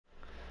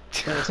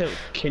So,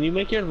 can you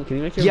make your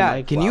Yeah,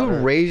 mic can you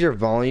louder? raise your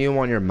volume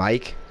on your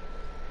mic?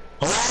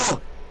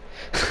 No,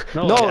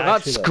 No, like, not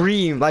actually, though.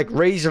 scream. Like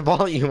raise your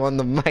volume on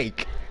the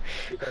mic.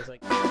 Because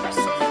like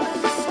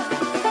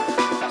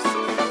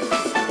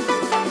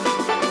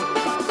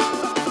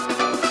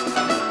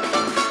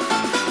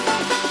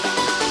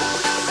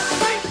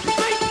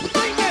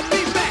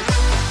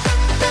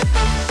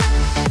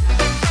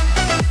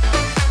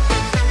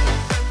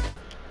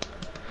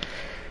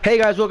Hey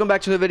guys, welcome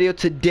back to the video.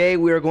 Today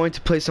we are going to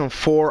play some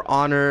For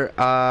Honor.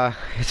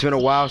 It's been a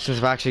while since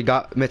I've actually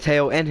got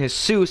Mateo and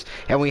Jesus,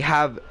 and we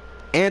have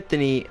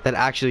Anthony that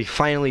actually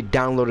finally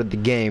downloaded the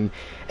game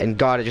and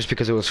got it just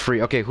because it was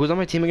free. Okay, who's on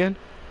my team again?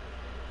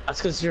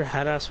 that's because your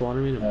head ass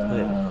wanted me to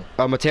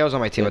play. Mateo's on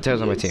my team.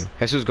 Mateo's on my team.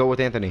 Jesus, go with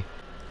Anthony.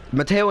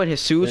 Mateo and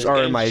Jesus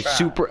are in my my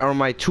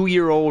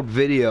 2-year-old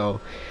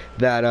video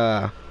that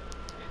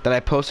that I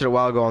posted a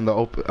while ago on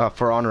the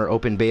For Honor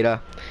open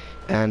beta.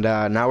 And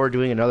now we're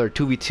doing another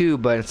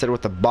 2v2, but instead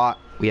with the bot,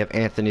 we have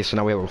Anthony, so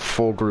now we have a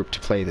full group to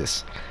play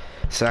this.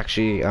 It's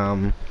actually,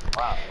 Wow,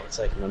 it's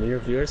like none of your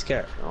viewers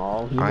care.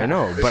 Oh, I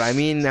know, but I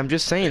mean, I'm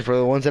just saying, for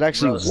the ones that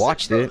actually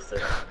watched it.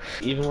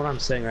 Even what I'm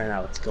saying right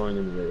now, it's going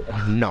in the video.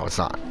 No, it's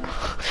not.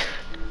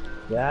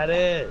 Yeah, it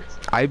is.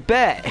 I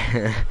bet.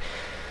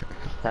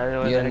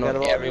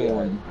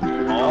 Everyone.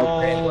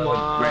 Oh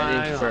my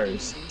Ready God.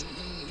 first.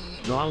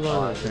 No, I'm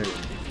going with him.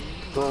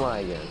 Who am I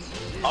against?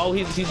 Oh,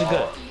 he's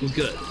good. He's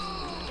good.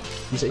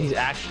 He's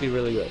actually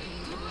really good.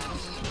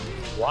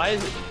 Why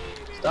is it?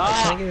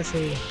 Stop!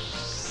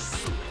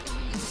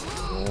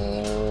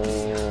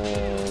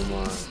 Oh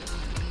my.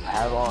 I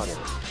have honor.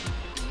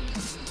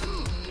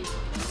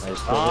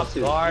 Stop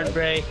guard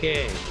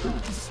breaking.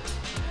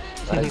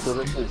 I still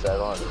the twos, I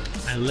have honor.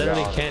 I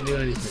literally can't do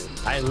anything.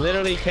 I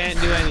literally can't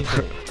do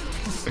anything.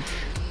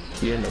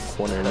 You're in the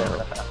corner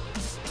now.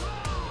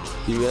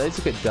 You realize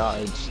you could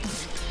dodge.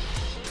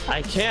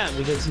 I can't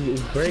because he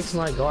breaks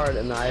my guard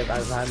and I've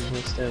had no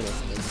stamina.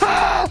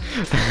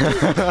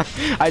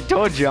 I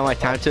told you, I'm like,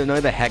 time to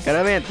annoy the heck out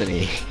of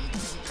Anthony.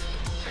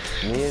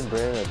 Me and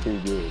Brandon are too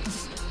good.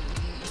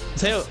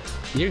 Teo,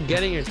 you're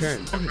getting your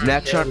turn.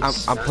 Next round,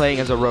 I'm playing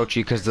as Orochi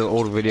because the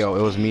old video,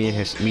 it was me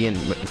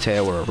and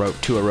Mateo were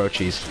two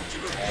Orochis.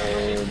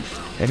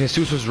 And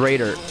Jesus was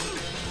Raider.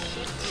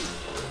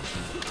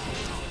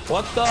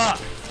 What the?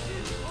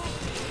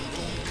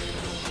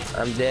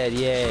 I'm dead,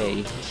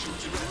 yay.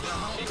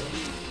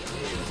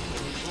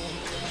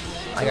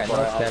 I got no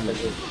stamina.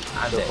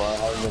 I'm dead. I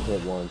haven't been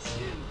hit once.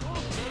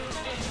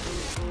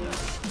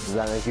 Does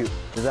that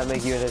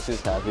make you and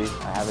Jesus happy?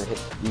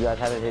 You guys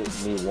haven't hit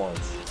me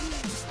once.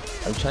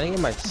 I'm trying to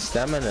get my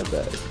stamina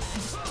back. Do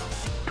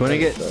you want to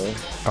get?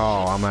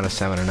 Oh, I'm out of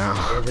stamina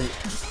now. Dude,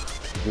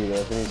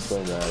 Anthony's so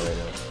mad right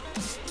now.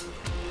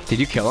 Did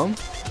you kill him?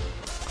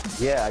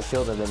 Yeah, I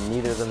killed him and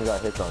neither of them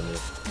got hits on me.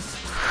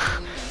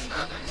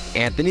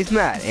 Anthony's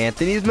mad.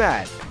 Anthony's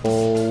mad.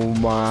 Oh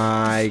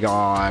my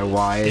God!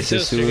 Why is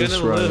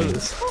Jesus running?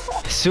 Jesus.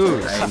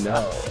 I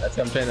know. That's what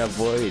I'm trying to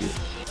avoid.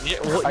 Yeah,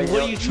 what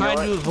are you trying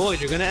to avoid?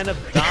 You're gonna end up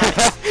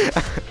dying.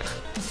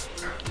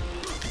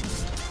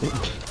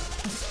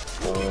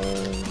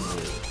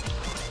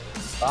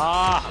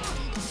 Ah!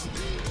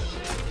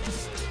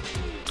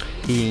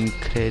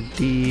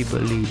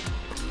 Incredibly.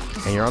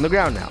 And you're on the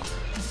ground now.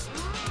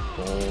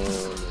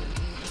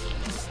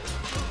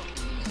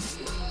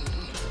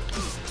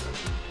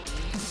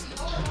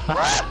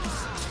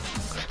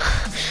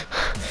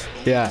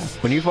 Yeah,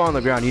 when you fall on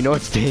the ground, you know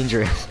it's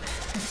dangerous.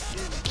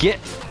 Get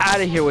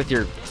out of here with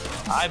your...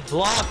 I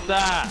blocked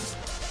that!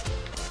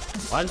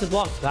 Why did you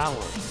block that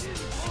one?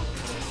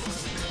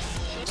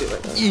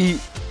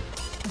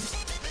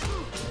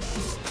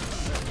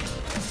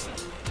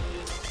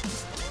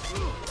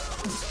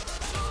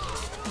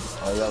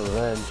 I got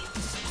revenge.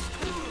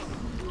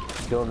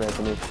 Kill him,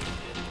 Anthony.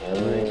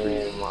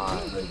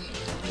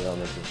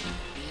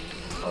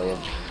 Oh yeah.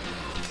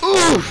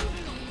 Oof!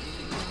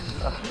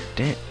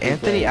 Damn,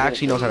 Anthony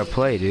actually knows how to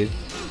play, dude.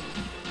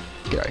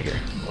 Get out of here.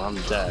 Well, I'm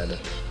dead.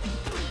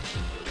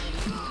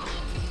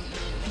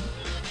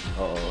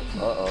 Oh,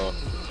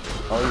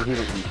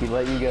 he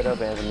let you get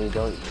up, Anthony.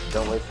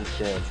 Don't waste his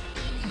chance.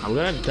 I'm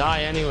gonna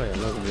die anyway.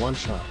 I'm like one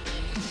shot.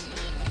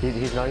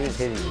 He's not even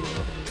hitting you.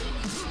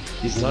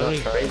 He's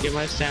letting me get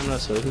my stamina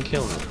so he can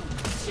kill me.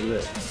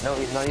 No,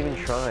 he's not even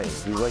trying.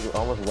 He's like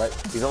almost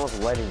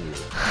letting you.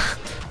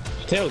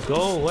 Teo,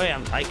 go away.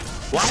 I'm like,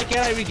 why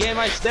can't I regain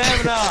my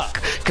stamina?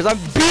 Cause I'm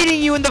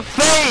beating you in the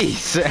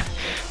face!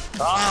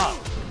 Stop!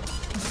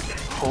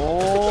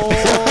 Oh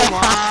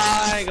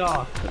my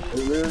God!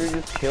 You literally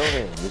just killed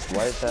him. Just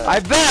wipe that. I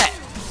bet!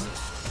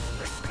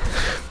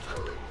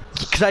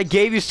 Cause I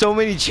gave you so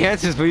many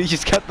chances, but you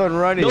just kept on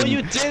running. No,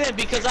 you didn't,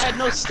 because I had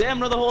no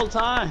stamina the whole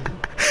time.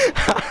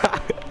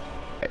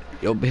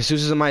 Yo,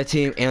 Jesus is on my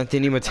team.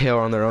 Anthony and Mateo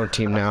are on their own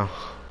team now.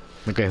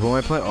 Okay, who am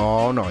I playing?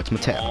 Oh no, it's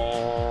Mateo.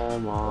 Oh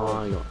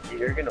my God.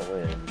 You're gonna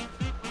win.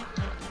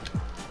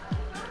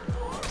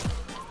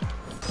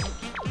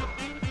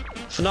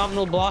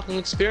 Phenomenal blocking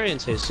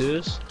experience,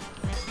 Jesus.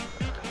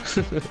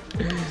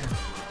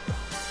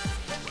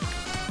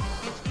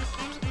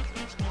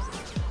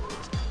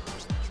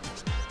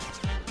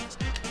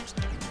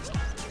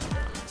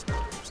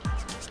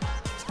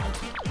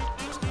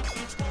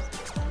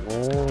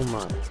 Oh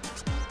my.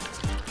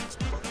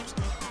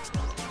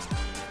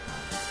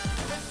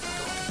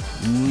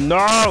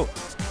 No!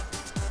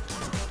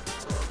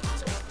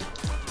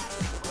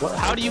 What?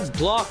 How do you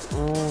block?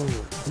 Oh.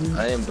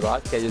 I didn't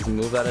block, I just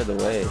moved out of the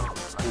way.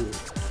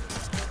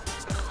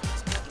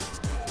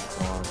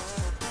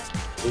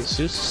 It's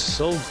just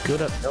so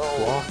good at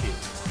blocking.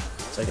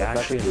 It's like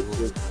actually.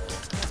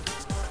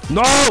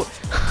 No!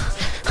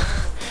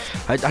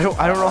 I don't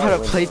know how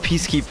to play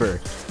Peacekeeper.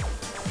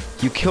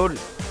 You killed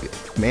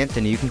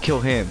Anthony, you can kill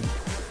him.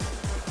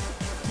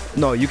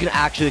 No, you can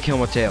actually kill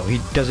Mateo. He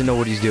doesn't know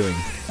what he's doing.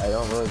 I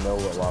don't really know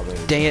what lobby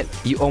is. Dang it,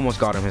 you almost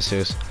got him,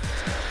 Jesus.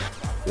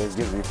 Yeah,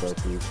 good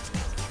reflexes.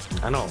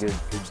 I know. Good.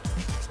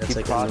 That's Keep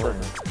like processing.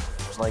 annoying.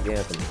 Like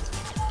Anthony.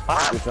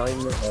 Ah! It's not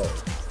even your head.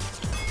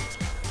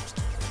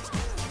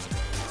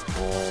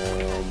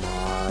 Oh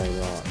my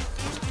god.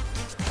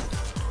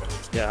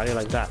 Yeah, I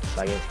like that.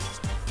 Like it.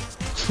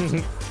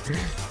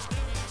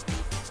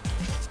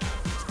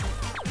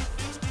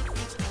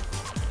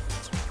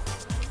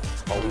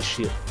 Holy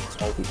shit.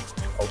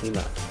 Holy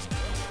not.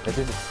 This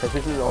is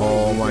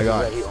Oh my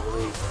god. He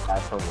only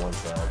has from one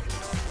side.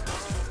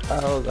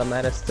 Oh, I'm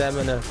out of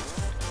stamina.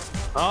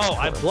 Oh,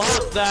 I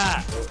blocked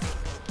that!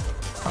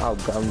 Oh,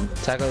 I'm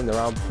tackling the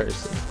wrong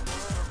person.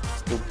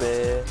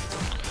 Stupid.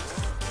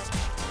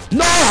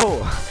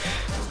 No!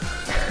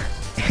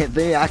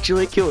 They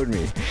actually killed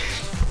me.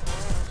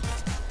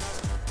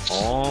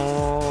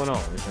 Oh no,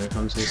 here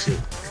comes the suit.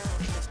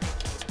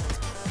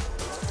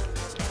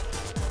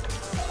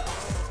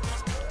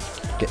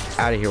 Get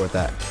out of here with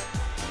that.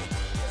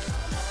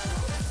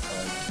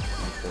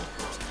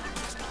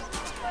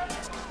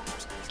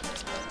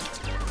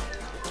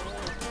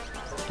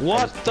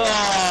 What the?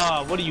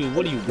 What are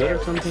you good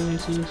or something,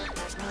 Jesus?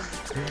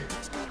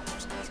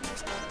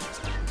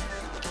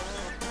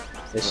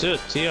 It's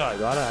just Tio, I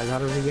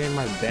gotta regain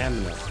my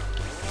stamina.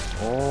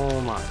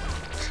 Oh my.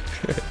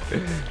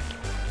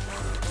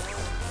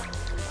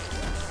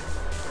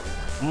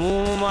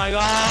 Oh my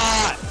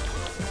god!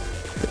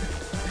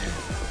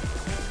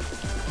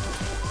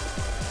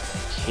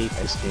 Hate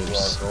this game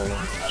so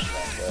much.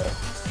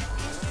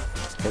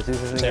 So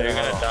you're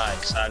gonna die,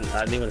 cause I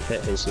didn't even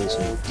hit Jesus.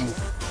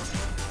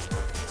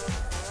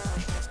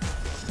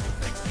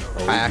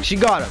 I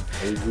actually got him.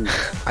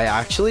 I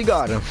actually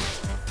got him.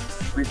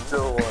 We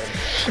still won.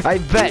 I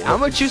bet. I'm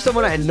gonna choose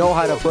someone I know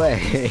how to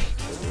play.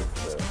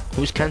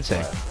 Who's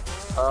Kensei?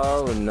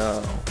 Oh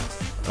no.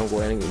 I'm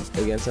going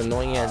against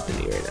annoying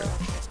Anthony right now.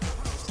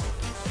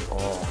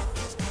 Oh.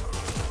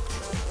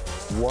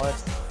 What?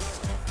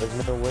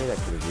 There's no way that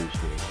could have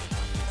reached me.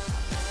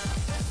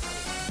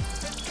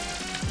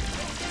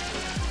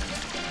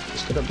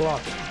 Just gonna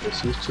block.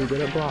 This is too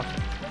good at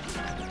blocking.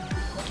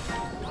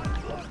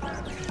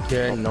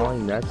 You're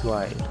annoying, that's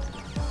why.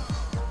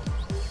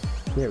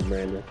 Here,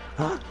 Brandon.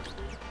 Huh?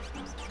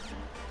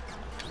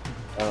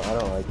 I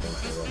don't like him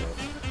for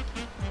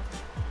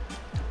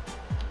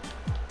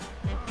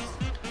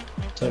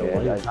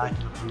that.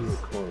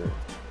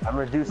 I'm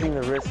reducing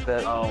the risk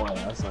that. Oh,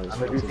 that's not. I'm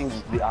reducing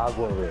the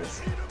agua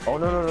risk. Oh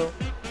no.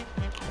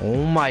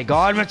 Oh my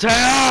god,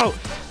 Mateo!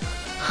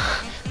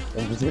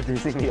 I'm just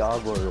reducing the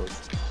agua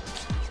risk.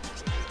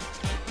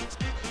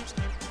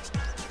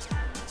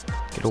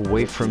 Get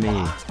away from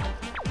me.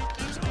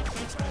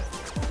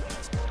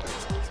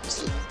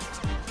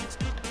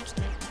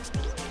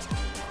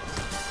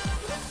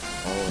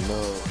 Oh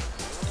no.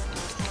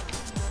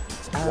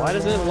 Why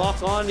does it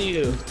lock onto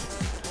you?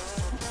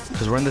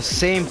 Because we're in the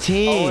same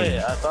team. Oh wait,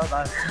 I thought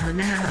I.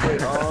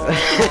 Oh.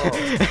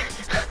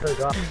 I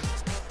forgot.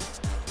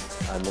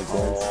 I'm against.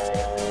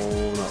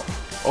 Oh no.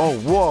 Oh,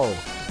 whoa.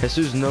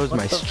 Jesus knows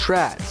my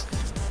strats.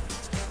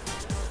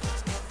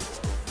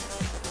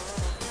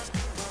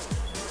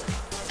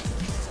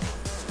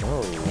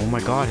 Oh my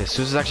god, Jesus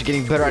is actually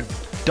getting better at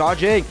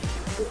dodging.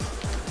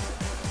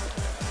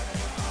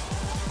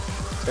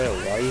 Taylor,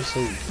 why are you so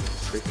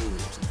freaking?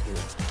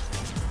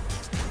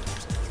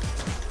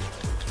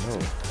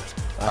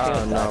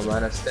 Oh no,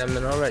 man, I'm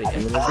stemming already.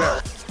 I'm gonna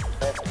go.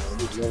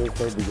 We've never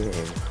played the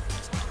game.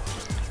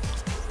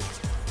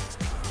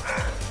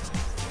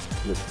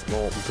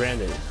 Well,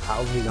 Brandon,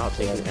 how have you not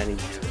taken any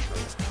damage from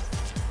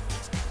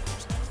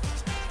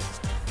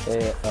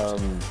it? Hey,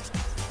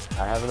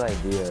 I have an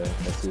idea.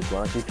 Let's see, why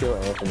don't you kill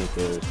Anthony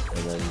first,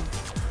 and then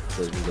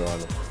we can go on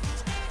it.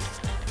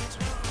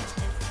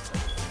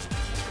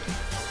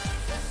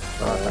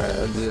 Alright,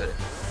 I'll do it.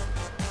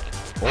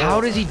 How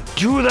does he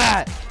do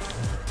that?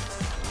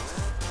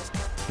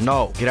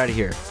 No, get out of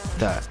here.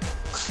 That.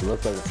 It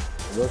looks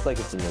like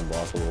it's an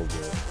unblockable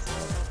goal.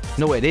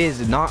 No, it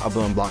is not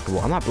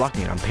unblockable. I'm not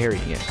blocking it. I'm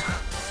parrying it.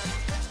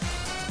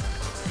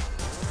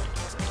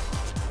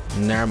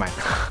 Never mind.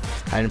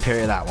 I didn't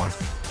parry that one.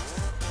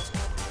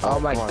 Oh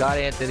my god,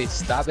 Anthony,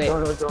 stop it!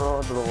 Don't go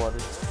into the water.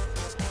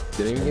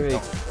 Didn't even give me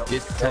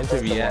good time to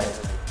react.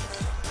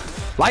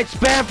 Light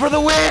spam for the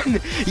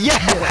win!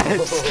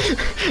 Yes!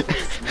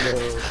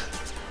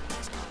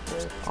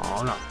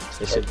 Oh no.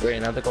 It's a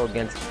great. I have to go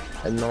against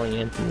annoying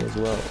Anthony as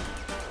well.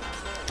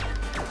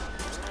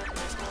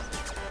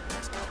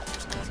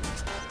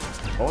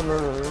 Oh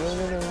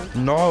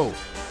no. No.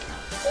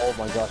 Oh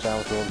my gosh, I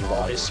almost rolled the Oh,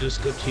 ball. Jesus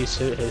good.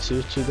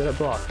 Jesus too good at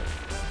blocking.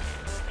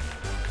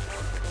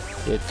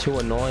 You're too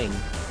annoying.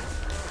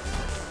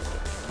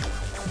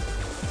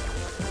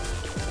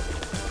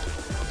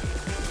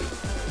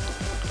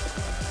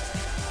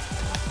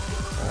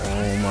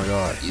 Oh my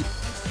god.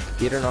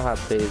 You don't know how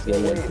to play this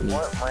game. Wait,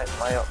 what? My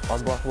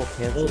unblockable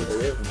cancel.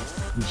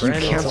 You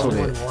canceled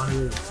it.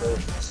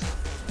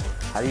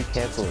 How do you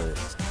cancel it?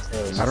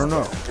 I don't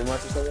know. Too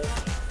much or something?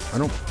 I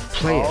don't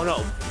play Oh it.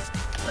 no.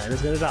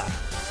 Brandon's gonna die.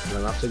 And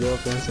I'll have to go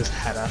up against this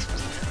hat ass.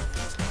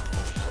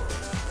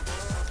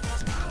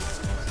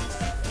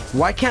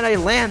 Why can't I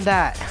land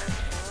that?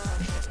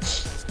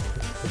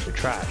 You're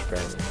trash,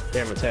 Brandon.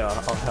 Here, Mateo,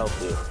 I'll help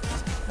you.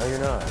 No, you're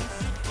not.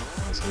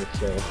 It's gonna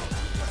kill.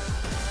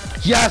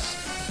 Yes!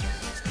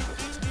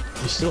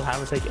 You still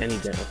haven't taken any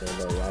damage,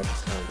 though. Why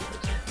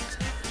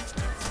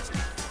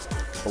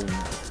Oh,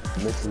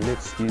 Nick,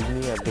 excuse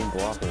me, I've been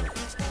blocking.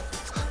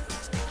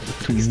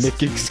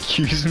 Nick,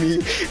 excuse me.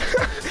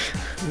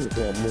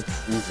 Yeah, Nick,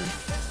 excuse me.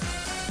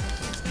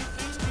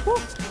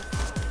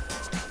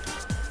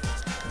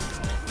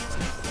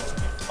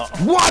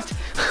 What?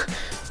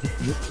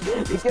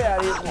 Get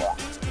out of here.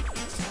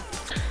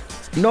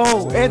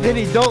 No,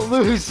 Anthony, don't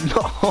lose.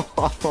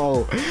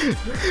 No.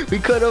 We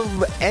could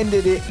have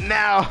ended it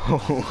now.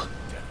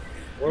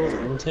 Well,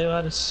 Mateo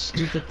had a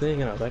stupid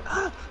thing, and I was like,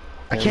 ah.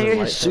 I can't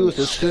get Jesus.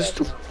 It's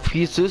just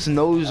Jesus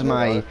knows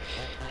my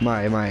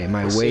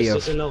way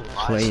of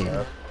playing.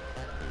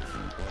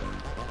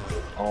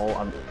 Oh,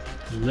 I'm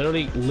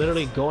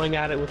literally going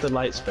at it with the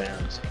light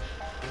spams.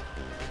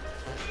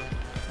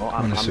 Oh,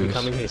 I'm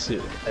becoming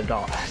Jesus. A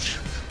dodge.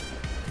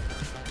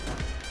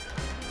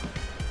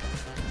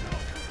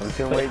 I'm just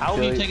gonna Wait, wait how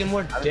are you till taking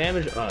more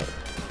damage?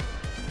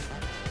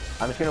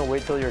 I'm just gonna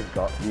wait till your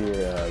guard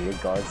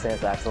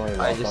stance accidentally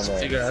locks on the...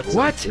 figured out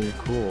What?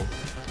 Cool.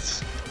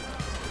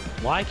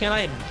 Why can't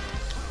I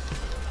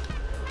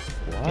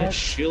What? get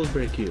shield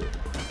break you?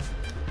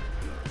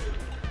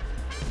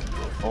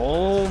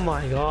 Oh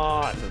my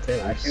god,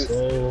 Mateo, I shoot-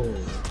 so...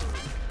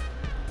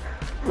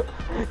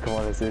 Come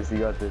on, seriously,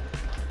 you got this.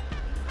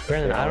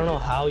 Brandon, I don't know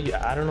how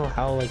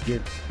like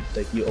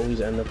you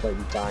always end up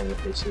like dying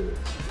if they see it.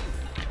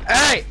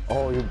 Hey!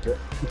 Oh, you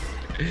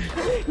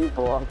you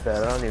blocked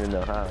that. I don't even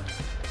know how.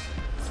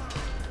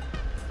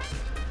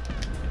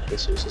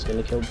 Jesus is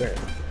gonna kill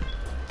Brandon.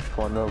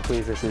 Come on, no,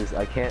 please, Jesus.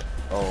 I can't.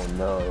 Oh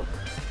no.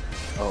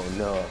 Oh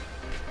no.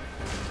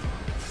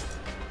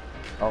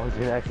 I was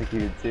being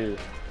executed too.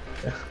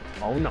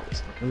 Oh no,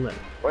 it's not gonna let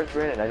him. Where's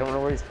Brandon? I don't know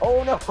where he's.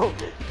 Oh no! Oh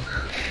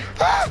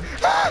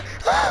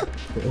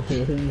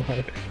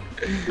my.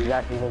 He's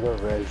actually gonna go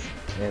Rez,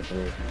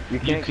 Anthony. You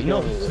can't kill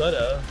no, me. he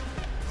coulda.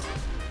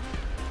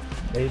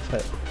 They've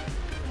hit.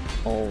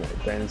 Oh,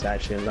 Brandon's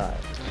actually alive.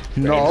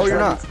 No, you're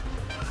not.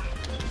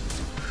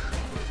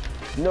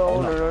 No,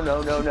 Oh,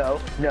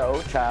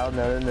 no, child,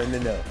 no.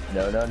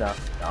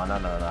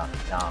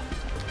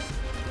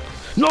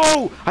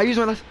 No! I used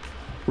my last.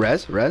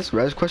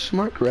 Res? Question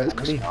mark? Res?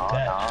 He's dead.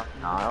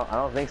 I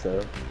don't think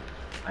so.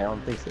 I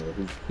don't think so.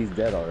 He's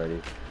dead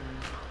already.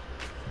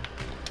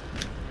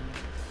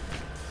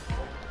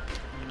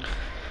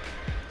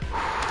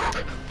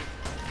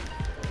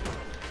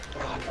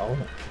 Oh.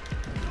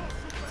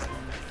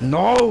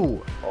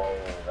 No! Oh,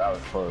 that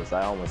was close.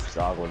 I almost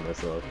joggled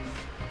myself.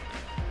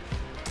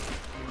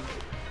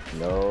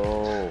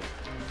 No.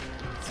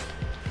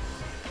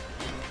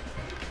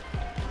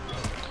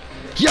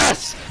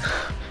 Yes!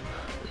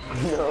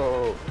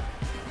 No.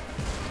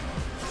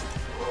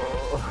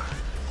 Oh.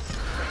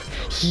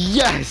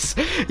 Yes!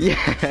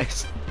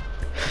 Yes!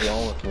 We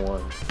almost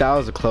won. That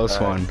was a close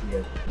one.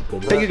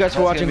 Thank you guys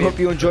for watching. Hope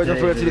you enjoyed. Don't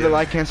forget to leave a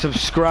like and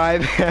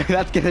subscribe.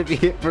 That's gonna be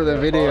it for the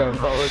video.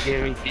 Follow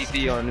Gaming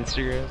PT on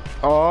Instagram.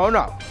 Oh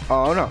no.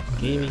 Oh no.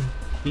 Gaming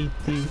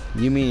PT.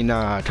 You mean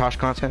Tosh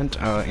Content,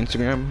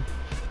 Instagram?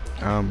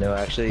 No,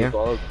 actually, yeah.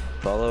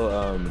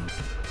 follow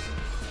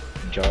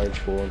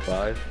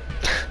Jarge415.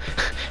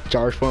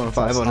 Jarge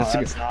 415 on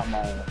Instagram.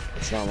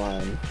 It's not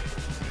mine.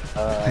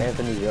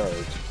 Anthony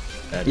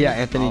Jarge. Yeah,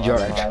 Anthony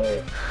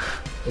Jarge.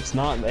 It's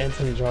not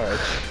Anthony Jarge.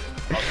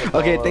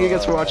 Okay, thank you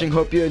guys for watching.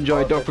 Hope you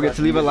enjoyed. Don't forget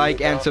to leave a like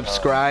and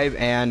subscribe,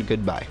 and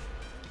goodbye.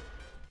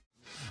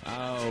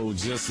 Oh,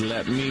 just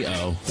let me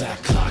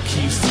that clock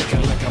keeps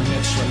ticking like a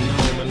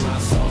metronome, and my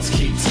thoughts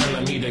keep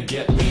telling me to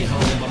get me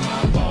home, but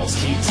my balls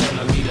keep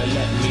telling me to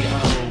let me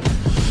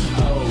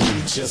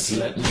oh, just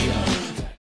let me